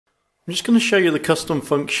I'm just going to show you the custom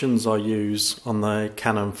functions I use on the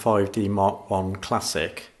Canon 5D Mark 1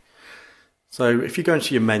 Classic. So if you go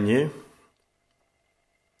into your menu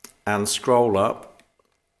and scroll up,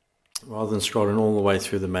 rather than scrolling all the way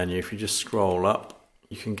through the menu, if you just scroll up,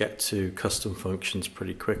 you can get to custom functions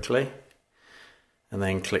pretty quickly, and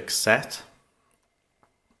then click set.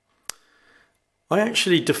 I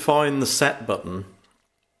actually define the set button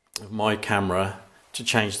of my camera to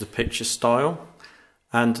change the picture style,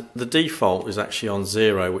 and the default is actually on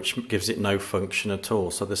 0, which gives it no function at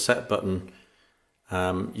all. So the set button,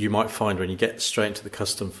 you might find when you get straight into the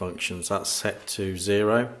custom functions, that's set to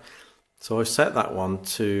 0. So I set that one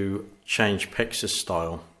to change picture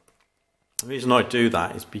style. The reason I do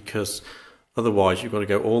that is because otherwise you've got to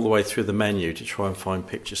go all the way through the menu to try and find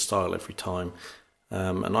picture style every time.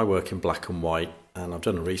 And I work in black and white, and I've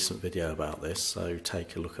done a recent video about this, so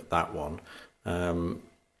take a look at that one.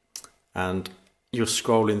 And you're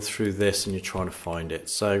scrolling through this and you're trying to find it.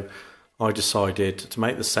 So I decided to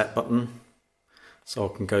make the set button so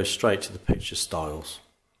I can go straight to the picture styles.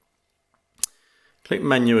 Click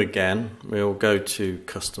menu again, we'll go to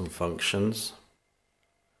custom functions.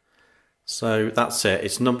 So that's it,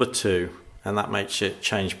 it's number 2, and that makes it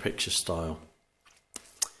change picture style.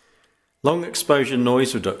 Long exposure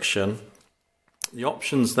noise reduction, the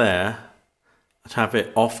options there, I'd have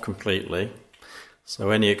it off completely.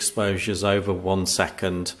 So any exposures over 1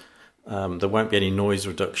 second, there won't be any noise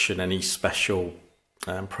reduction, any special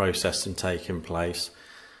processing taking place.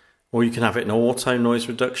 Or you can have it in auto noise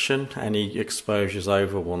reduction. Any exposures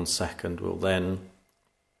over 1 second will then,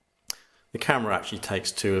 the camera actually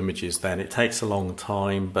takes 2 images then. It takes a long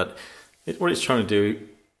time, but what it's trying to do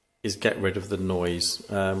is get rid of the noise.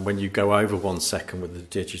 When you go over 1 second with the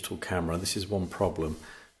digital camera, this is one problem,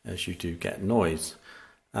 as you do get noise.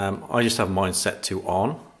 I just have mine set to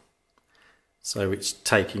on, so it's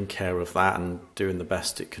taking care of that and doing the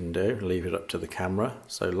best it can do. Leave it up to the camera.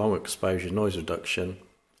 So long exposure noise reduction,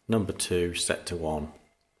 number 2, set to on.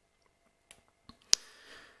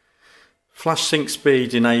 Flash sync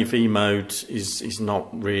speed in AV mode is not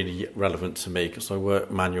really relevant to me because I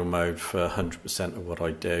work manual mode for 100% of what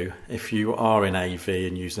I do. If you are in AV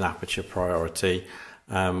and use an aperture priority,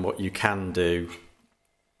 what you can do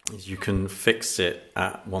is you can fix it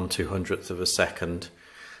at 1/200th of a second.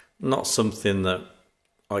 Not something that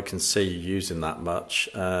I can see you using that much,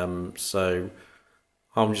 so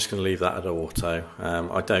I'm just going to leave that at auto.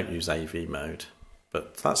 I don't use AV mode,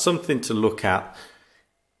 but that's something to look at,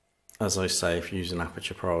 as I say, if you use an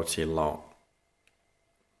aperture priority a lot.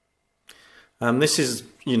 This is,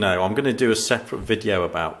 I'm going to do a separate video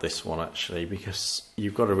about this one actually, because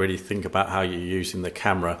you've got to really think about how you're using the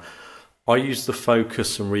camera. I use the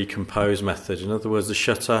focus and recompose method. In other words, the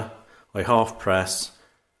shutter, I half press,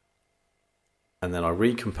 and then I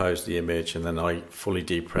recompose the image, and then I fully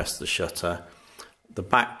depress the shutter. The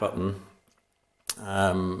back button,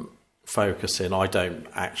 focusing, I don't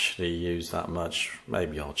actually use that much.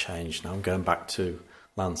 Maybe I'll change now. I'm going back to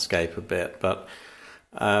landscape a bit, but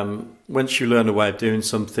once you learn a way of doing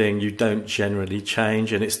something, you don't generally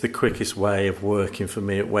change, and it's the quickest way of working for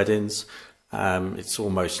me at weddings. It's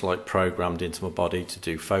almost like programmed into my body to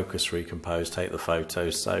do focus, recompose, take the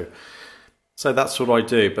photos. So that's what I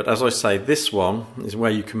do. But as I say, this one is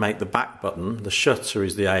where you can make the back button. The shutter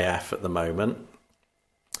is the AF at the moment,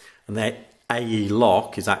 and the AE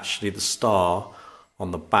lock is actually the star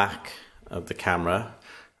on the back of the camera.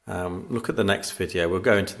 Look at the next video. We'll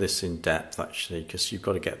go into this in depth actually, because you've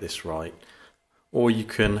got to get this right. Or you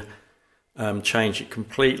can change it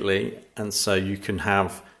completely, and so you can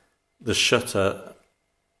have the shutter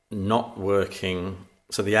not working,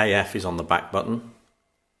 so the AF is on the back button.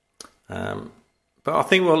 But I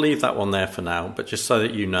think we'll leave that one there for now, but just so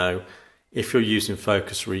that you know, if you're using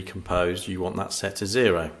focus recompose, you want that set to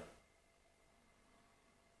 0.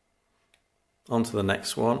 On to the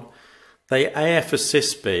next one. The AF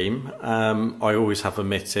assist beam, I always have a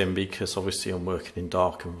mitt in because obviously I'm working in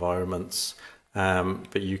dark environments,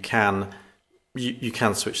 but you can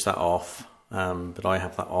switch that off, but I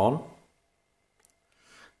have that on.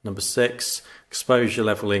 Number 6, exposure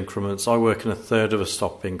level increments. I work in 1/3 of a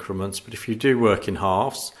stop increments, but if you do work in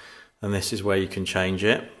halves, then this is where you can change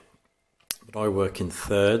it. But I work in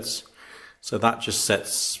thirds, so that just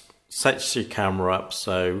sets your camera up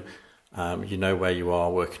so you know where you are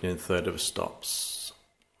working in 1/3 of a stops.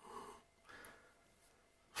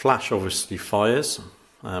 Flash obviously fires,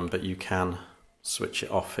 but you can switch it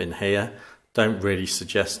off in here. Don't really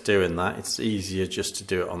suggest doing that. It's easier just to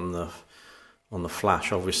do it on the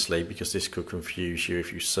flash, obviously, because this could confuse you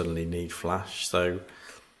if you suddenly need flash. So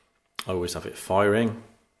I always have it firing.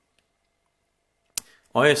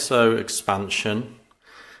 ISO expansion.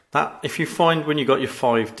 That, if you find when you got your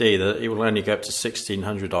 5D that it will only go up to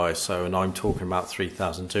 1600 ISO, and I'm talking about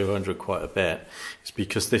 3200 quite a bit, it's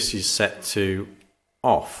because this is set to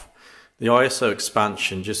off. The ISO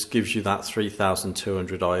expansion just gives you that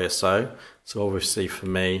 3200 ISO. So obviously for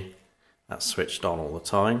me, that's switched on all the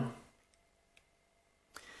time.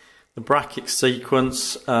 The bracket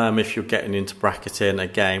sequence, if you're getting into bracketing,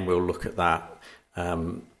 again, we'll look at that.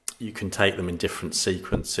 You can take them in different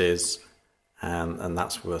sequences, and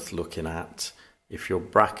that's worth looking at if you're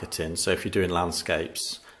bracketing. So if you're doing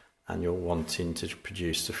landscapes and you're wanting to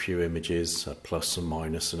produce a few images, a plus and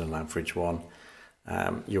minus and an average one,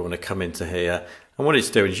 you want to come into here, and what it's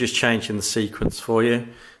doing is just changing the sequence for you.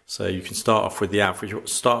 So you can start off with the average,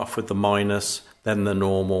 start off with the minus, then the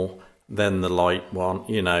normal, then the light one,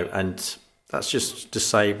 you know, and that's just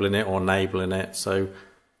disabling it or enabling it. So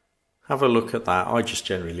have a look at that. I just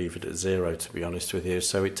generally leave it at 0, to be honest with you.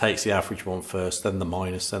 So it takes the average one first, then the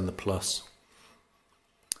minus, then the plus.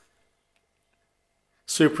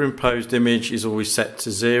 Superimposed image is always set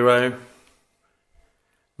to 0.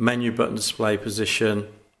 Menu button display position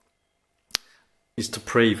is to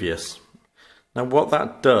previous. Now what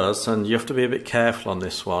that does, and you have to be a bit careful on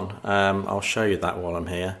this one, I'll show you that while I'm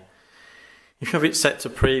here. If you have it set to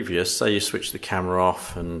previous, say you switch the camera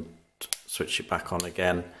off and switch it back on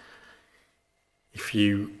again, if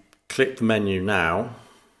you click the menu now,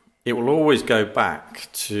 it will always go back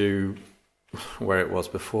to where it was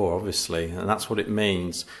before, obviously, and that's what it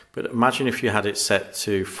means. But imagine if you had it set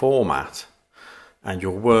to format and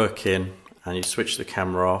you're working and you switch the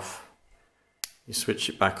camera off, you switch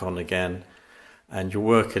it back on again, and you're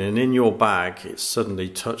working, and in your bag it's suddenly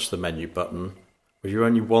touched the menu button. Well, you're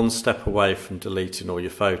only one step away from deleting all your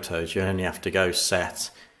photos. You only have to go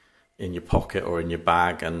set in your pocket or in your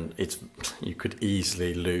bag, and you could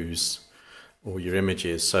easily lose all your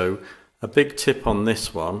images. So a big tip on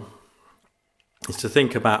this one is to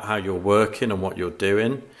think about how you're working and what you're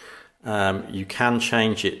doing. You can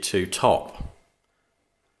change it to top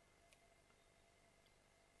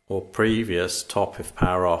or previous top if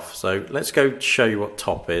power off. So let's go show you what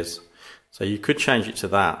top is. So you could change it to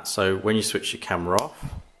that. So when you switch your camera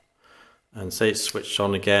off and say it's switched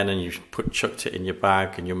on again and you've chucked it in your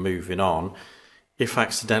bag and you're moving on, if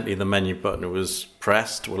accidentally the menu button was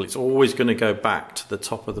pressed, well, it's always going to go back to the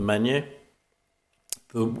top of the menu.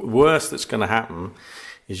 The worst that's going to happen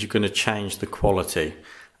is you're going to change the quality.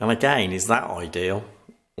 And again, is that ideal?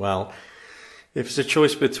 Well, if it's a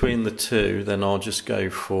choice between the two, then I'll just go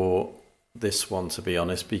for this one, to be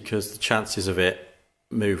honest, because the chances of it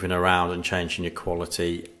moving around and changing your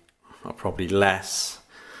quality are probably less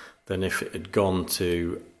than if it had gone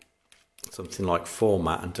to something like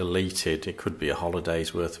format and deleted. It could be a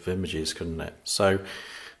holiday's worth of images, couldn't it? So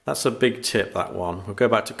that's a big tip, that one. We'll go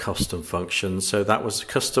back to custom functions. So that was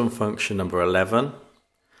custom function number 11.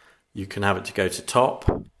 You can have it to go to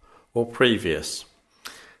top or previous.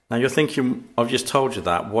 Now you're thinking, I've just told you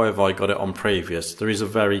that, why have I got it on previous? There is a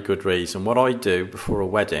very good reason. What I do before a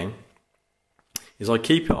wedding is I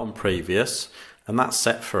keep it on previous, and that's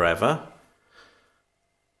set forever.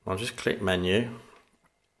 I'll just click menu.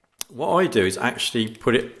 What I do is actually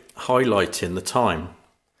put it highlighting the time.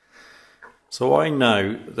 So I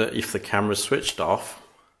know that if the camera's switched off,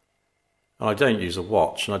 and I don't use a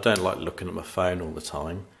watch and I don't like looking at my phone all the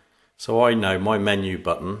time, so I know my menu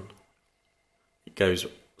button, it goes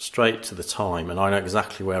straight to the time, and I know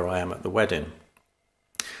exactly where I am at the wedding.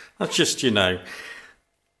 That's just, you know,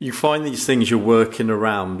 you find these things you're working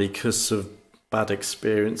around because of bad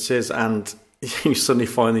experiences, and you suddenly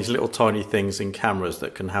find these little tiny things in cameras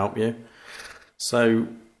that can help you. So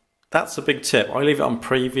that's a big tip. I leave it on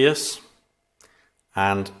previous,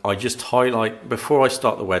 and I just highlight before I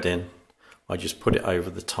start the wedding. I just put it over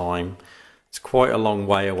the time. It's quite a long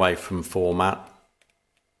way away from format,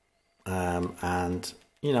 and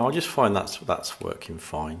you know, I just find that's working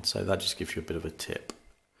fine. So that just gives you a bit of a tip.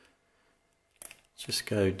 Just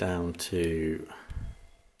go down to,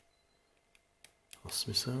 lost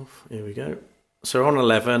myself, here we go. So on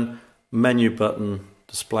 11, menu button,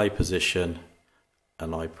 display position,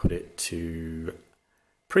 and I put it to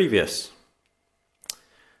previous.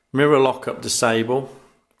 Mirror lockup disable.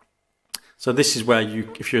 So this is where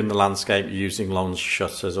you, if you're in the landscape, you're using long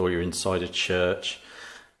shutters, or you're inside a church,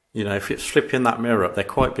 you know, if it's flipping that mirror up, they're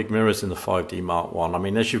quite big mirrors in the 5D Mark 1. I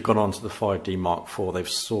mean, as you've gone on to the 5D Mark 4, they've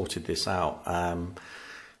sorted this out.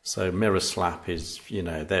 So mirror slap is, you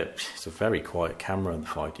know, it's a very quiet camera in the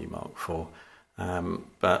 5D Mark 4.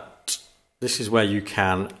 But this is where you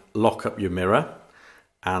can lock up your mirror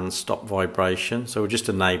and stop vibration. So we'll just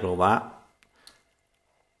enable that.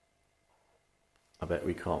 I bet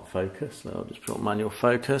we can't focus, so I'll just put on manual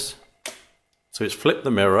focus. So it's flip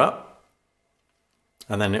the mirror up,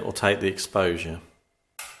 and then it will take the exposure.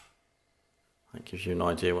 That gives you an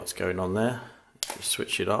idea what's going on there. Just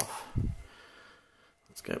switch it off.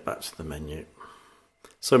 Let's go back to the menu.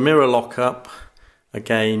 So mirror lockup,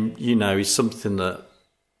 again, you know, is something that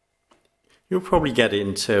you'll probably get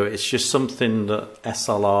into. It's just something that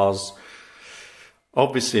SLRs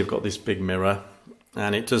obviously have got this big mirror,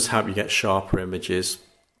 and it does help you get sharper images.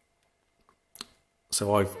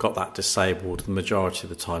 So I've got that disabled the majority of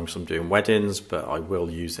the time because I'm doing weddings, but I will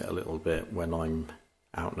use it a little bit when I'm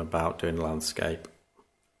out and about doing landscape.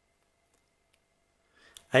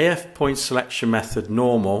 AF point selection method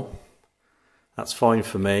normal, that's fine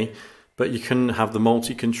for me, but you can have the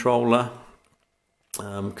multi-controller,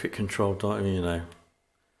 quick control, you know.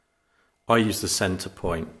 I use the center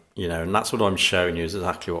point, you know, and that's what I'm showing you is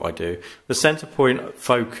exactly what I do. The center point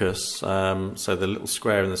focus, so the little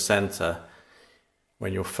square in the center,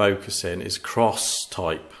 when you're focusing, is cross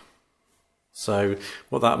type. So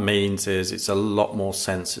what that means is it's a lot more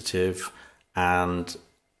sensitive, and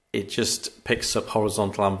it just picks up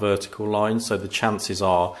horizontal and vertical lines. So the chances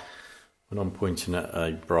are, when I'm pointing at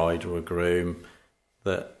a bride or a groom,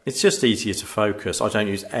 that it's just easier to focus. I don't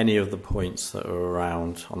use any of the points that are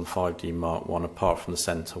around on the 5D Mark 1 apart from the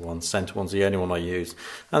center one. Center one's the only one I use.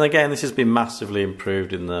 And again, this has been massively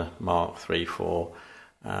improved in the Mark 3, 4.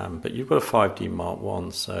 But you've got a 5D Mark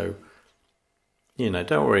 1, so you know,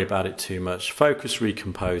 don't worry about it too much. Focus,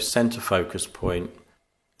 recompose, center focus point.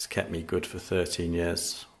 It's kept me good for 13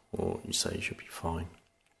 years, or you say you should be fine.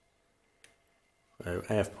 So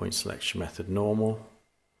AF point selection method normal.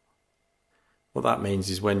 What that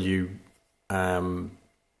means is when you half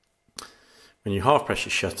press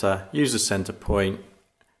your shutter, use the center point,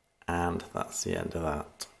 and that's the end of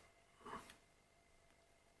that.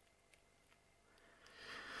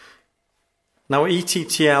 Now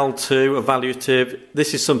ETTL2 evaluative,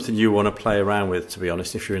 this is something you want to play around with, to be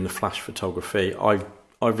honest, if you're in the flash photography.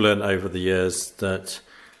 I've learned over the years that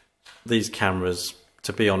these cameras,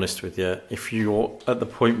 to be honest with you, if you're at the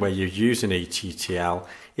point where you're using ETTL,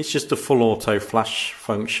 it's just a full auto flash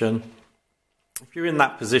function. If you're in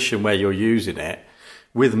that position where you're using it,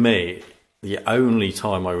 with me, the only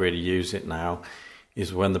time I really use it now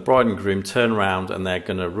is when the bride and groom turn around and they're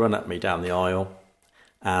going to run at me down the aisle.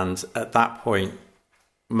 And at that point,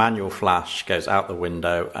 manual flash goes out the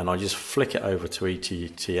window, and I just flick it over to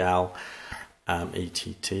ETTL, and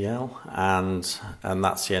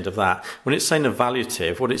that's the end of that. When it's saying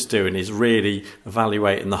evaluative, what it's doing is really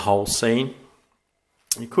evaluating the whole scene.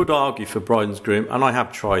 You could argue for bride and groom, and I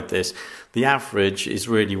have tried this, the average is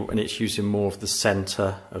really when it's using more of the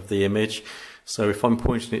center of the image. So if I'm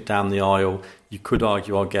pointing it down the aisle, you could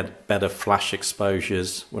argue I'll get better flash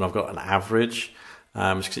exposures when I've got an average.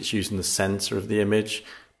 Because it's using the center of the image,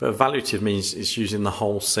 but evaluative means it's using the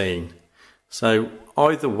whole scene. So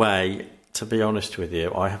either way, to be honest with you,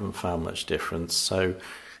 I haven't found much difference, so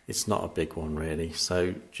it's not a big one really.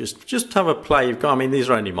 So just have a play. You've got, I mean, these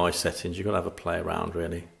are only my settings, you've got to have a play around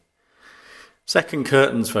really. Second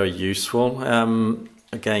curtain's very useful.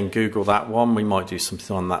 Again, Google that one, we might do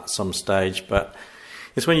something on that some stage, but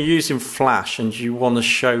it's when you're using flash and you want to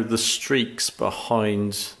show the streaks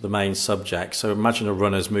behind the main subject. So imagine a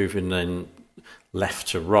runner's moving in left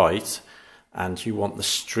to right, and you want the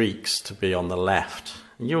streaks to be on the left.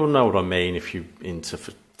 And you'll know what I mean if you're into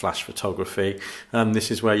flash photography.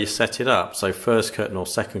 This is where you set it up. So first curtain or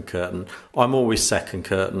second curtain. I'm always second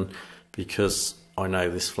curtain because I know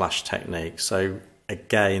this flash technique. So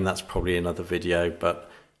again, that's probably another video,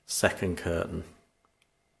 but second curtain.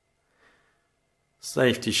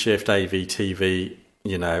 Safety shift, AV-TV,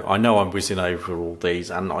 you know I'm whizzing over all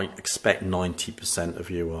these, and I expect 90%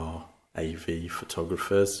 of you are AV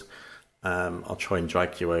photographers. I'll try and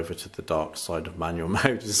drag you over to the dark side of manual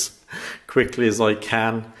mode as quickly as I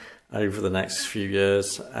can over the next few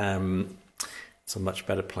years. It's a much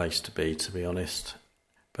better place to be honest.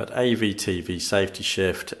 But AV-TV, safety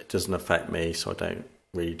shift, it doesn't affect me, so I don't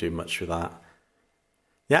really do much with that.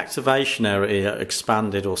 The activation area,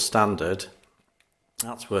 expanded or standard,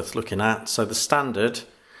 that's worth looking at. So the standard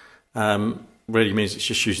really means it's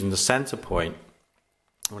just using the center point.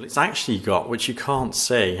 Well, it's actually got, which you can't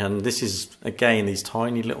see, and this is again these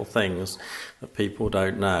tiny little things that people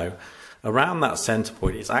don't know. Around that center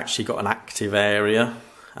point, it's actually got an active area,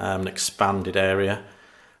 an expanded area,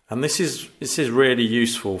 and this is really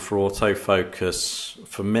useful for autofocus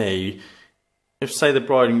for me. If say the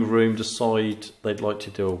bride and groom decide they'd like to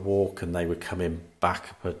do a walk and they were coming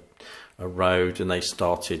back up a road and they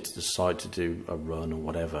started to decide to do a run or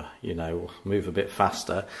whatever, you know, move a bit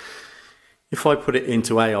faster, If I put it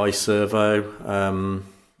into AI servo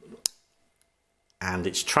and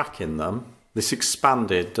it's tracking them, this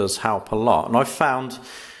expanded does help a lot. And I found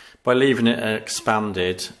by leaving it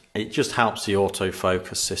expanded, it just helps the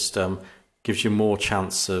autofocus system, gives you more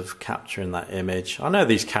chance of capturing that image. I know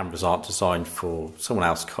these cameras aren't designed for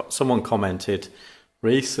someone commented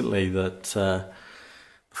recently that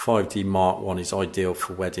 5D Mark 1 is ideal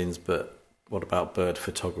for weddings, but what about bird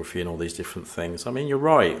photography and all these different things? I mean, you're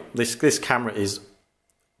right. This camera is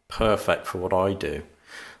perfect for what I do.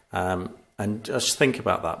 And just think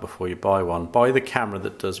about that before you buy one. Buy the camera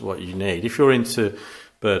that does what you need. If you're into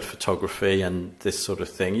bird photography and this sort of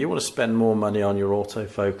thing, you want to spend more money on your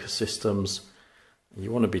autofocus systems.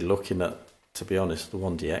 You want to be looking at, to be honest, the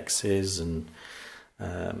 1DXs and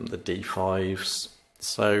the D5s.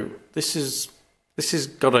 So this has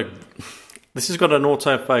got an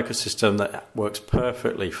autofocus system that works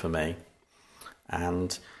perfectly for me.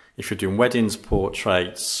 And if you're doing weddings,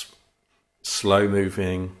 portraits, slow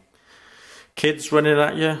moving, kids running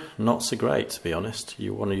at you, not so great, to be honest.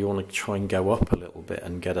 You want to try and go up a little bit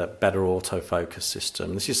and get a better autofocus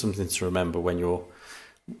system. This is something to remember when you're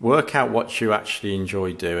work out what you actually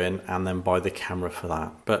enjoy doing and then buy the camera for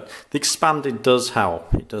that. But the expanded does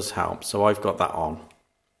help. It does help. So I've got that on.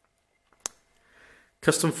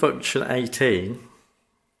 Custom function 18.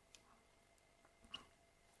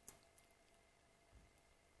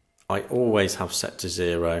 I always have set to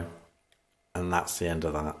 0, and that's the end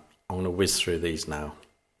of that. I'm going to whiz through these now.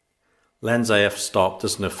 Lens AF stop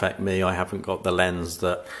doesn't affect me. I haven't got the lens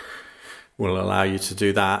that will allow you to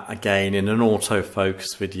do that. Again, in an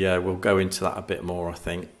autofocus video, we'll go into that a bit more, I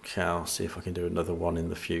think. I'll see if I can do another one in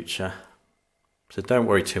the future. So don't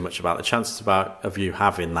worry too much about the chances of you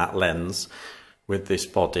having that lens with this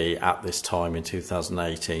body at this time in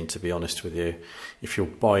 2018, to be honest with you. If you're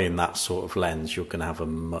buying that sort of lens, you're going to have a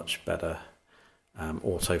much better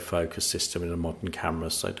autofocus system in a modern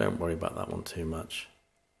camera, so don't worry about that one too much.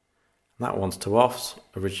 And that one's to off,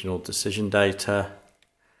 original decision data,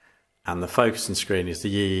 and the focusing screen is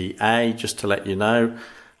the EEA, just to let you know. And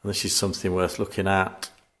this is something worth looking at,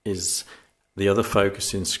 is the other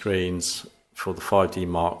focusing screens for the 5D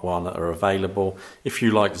Mark 1 that are available. If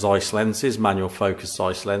you like Zeiss lenses, manual focus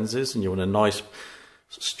Zeiss lenses, and you want a nice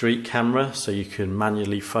street camera so you can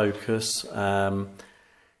manually focus,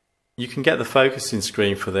 you can get the focusing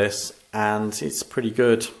screen for this, and it's pretty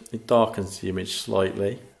good. It darkens the image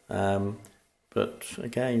slightly, but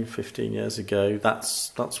again, 15 years ago,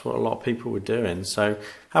 that's what a lot of people were doing. So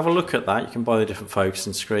have a look at that. You can buy the different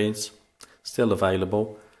focusing screens, still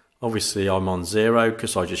available. Obviously, I'm on 0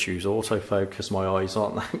 because I just use autofocus. My eyes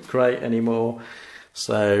aren't that great anymore,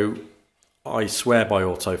 so I swear by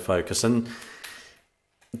autofocus. And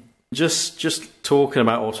just talking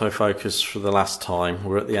about autofocus for the last time,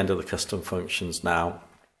 we're at the end of the custom functions now.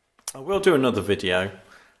 I will do another video,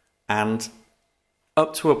 and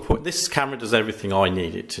up to a point, this camera does everything I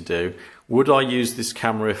need it to do. Would I use this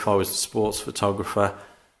camera if I was a sports photographer?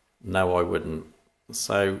 No, I wouldn't.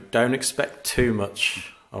 So don't expect too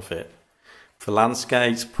much of it. For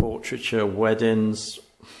landscapes, portraiture, weddings,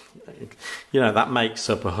 you know, that makes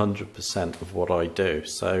up 100% of what I do.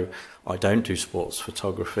 So I don't do sports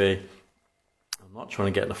photography. I'm not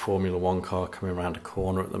trying to get in a Formula 1 car coming around a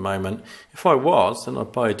corner at the moment. If I was, then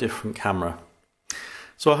I'd buy a different camera.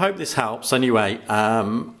 So I hope this helps. Anyway,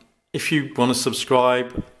 if you want to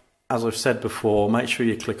subscribe, as I've said before, make sure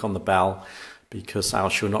you click on the bell, because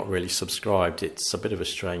else you're not really subscribed. It's a bit of a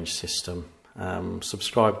strange system.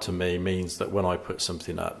 Subscribe to me means that when I put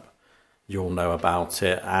something up, you'll know about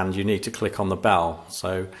it, and you need to click on the bell.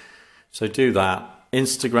 So do that.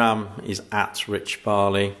 Instagram is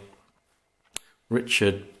 @RichBarley.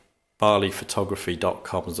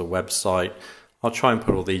 RichardBarleyphotography.com is a website. I'll try and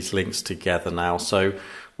put all these links together now. So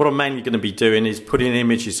what I'm mainly going to be doing is putting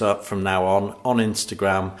images up from now on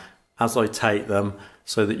Instagram as I take them,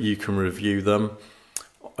 so that you can review them.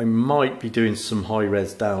 I might be doing some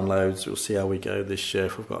high-res downloads. We'll see how we go this year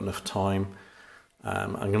if I've got enough time.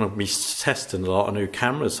 I'm going to be testing a lot of new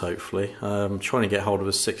cameras, hopefully. I'm trying to get hold of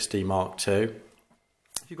a 6D Mark II. If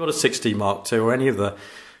you've got a 6D Mark II or any of the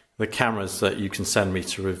cameras that you can send me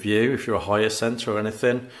to review, if you're a hire centre or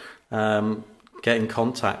anything, get in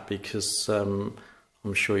contact, because I'm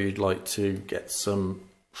sure you'd like to get some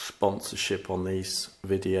sponsorship on these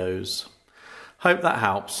videos. Hope that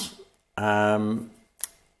helps, and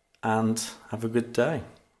have a good day.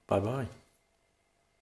 Bye bye.